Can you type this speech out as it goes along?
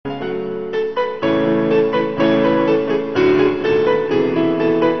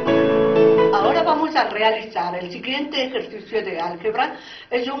realizar el siguiente ejercicio de álgebra.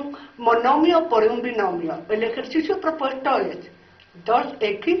 Es un monomio por un binomio. El ejercicio propuesto es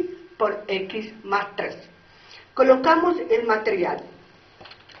 2x por x más 3. Colocamos el material.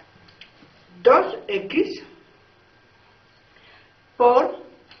 2x por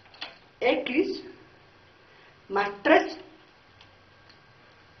x más 3.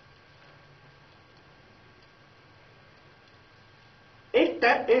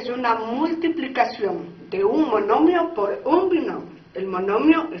 Esta es una multiplicación de un monomio por un binomio. El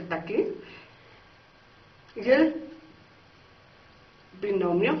monomio está aquí y el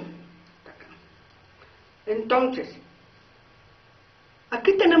binomio está acá. Entonces,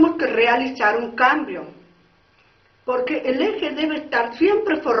 aquí tenemos que realizar un cambio, porque el eje debe estar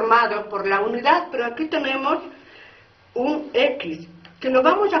siempre formado por la unidad, pero aquí tenemos un x, que lo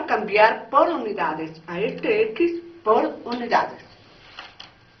vamos a cambiar por unidades, a este x por unidades.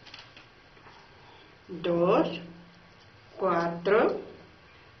 2, 4,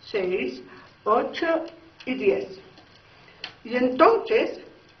 6, 8 y 10. Y entonces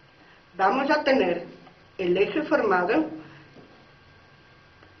vamos a tener el eje formado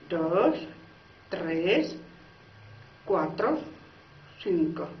 2, 3, 4,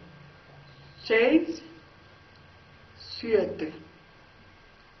 5, 6, 7,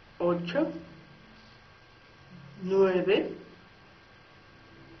 8, 9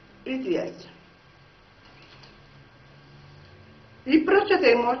 y 10. Y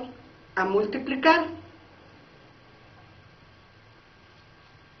procedemos a multiplicar.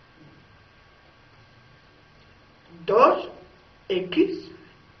 2x,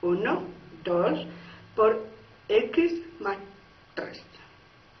 1, 2, por x más 3.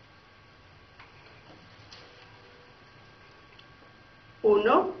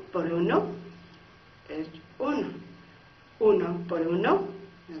 Uno por 1 es 1. 1 por 1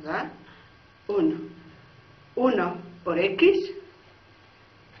 me da 1. 1 por x,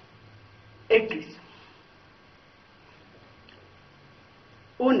 x.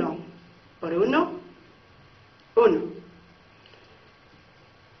 1 por 1, 1.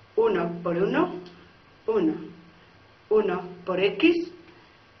 1 por 1, 1. 1 por x,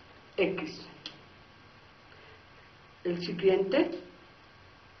 x. El siguiente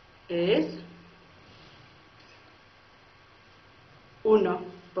es 1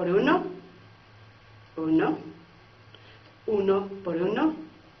 por 1, 1. 1 por 1,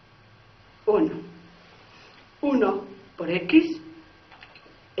 1. 1 por x,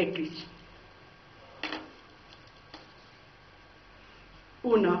 x.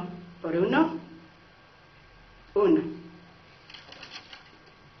 1 por 1, 1.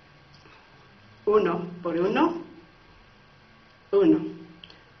 1 por 1, 1.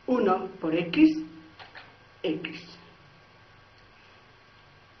 1 por x, x.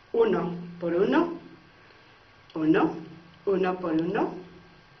 1 por 1, 1. 1 por 1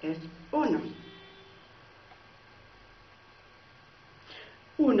 es 1.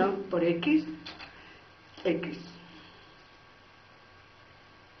 1 por x, x.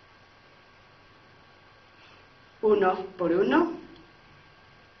 1 por 1,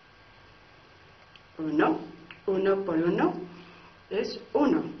 1. 1 por 1 es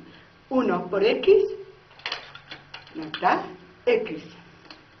 1. 1 por x nos da x.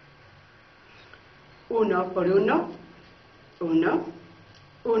 1 por 1, 1.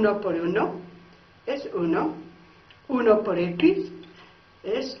 1 por 1 es 1. 1 por x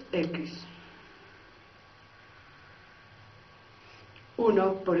es x.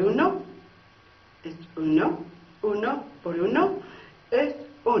 1 por 1 es 1. 1 por 1 es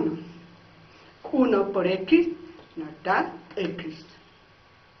 1. 1 por x nos da x.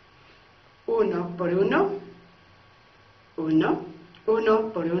 1 por 1, 1.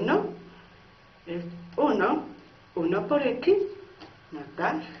 1 por 1 es 1. 1 por x nos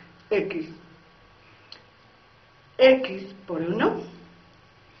da x. X por 1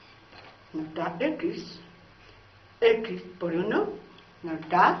 nos da x. X por 1 nos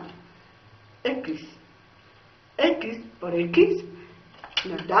da x. X por x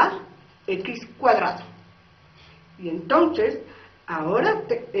nos da x cuadrado. Y entonces, ahora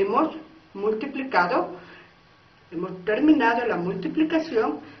hemos multiplicado, hemos terminado la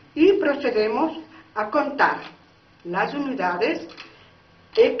multiplicación y procedemos a contar las unidades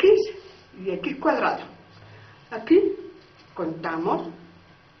x y x cuadrado. Aquí contamos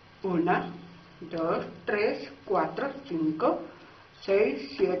 1, 2, 3, 4, 5,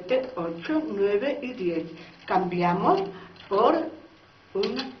 6, 7, 8, 9 y 10. Cambiamos por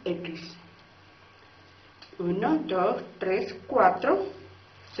un x. 1, 2, 3, 4,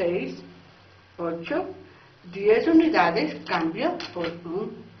 6, 8, 10 unidades cambio por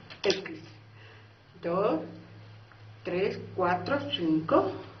un x. 2, 3, 4,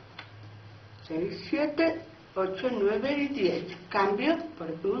 5, 6, 7, 8, 9 y 10. Cambio por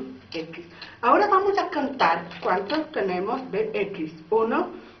un X. Ahora vamos a contar cuántos tenemos de X.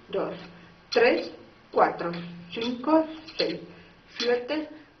 1, 2, 3, 4, 5, 6, 7,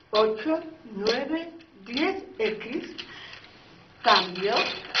 8, 9, 10 X. Cambio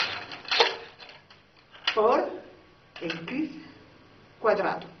por X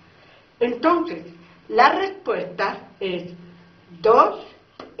cuadrado. Entonces, la respuesta es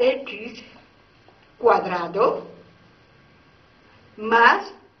 2X cuadrado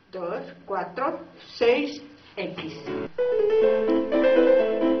más 2, 4, 6X.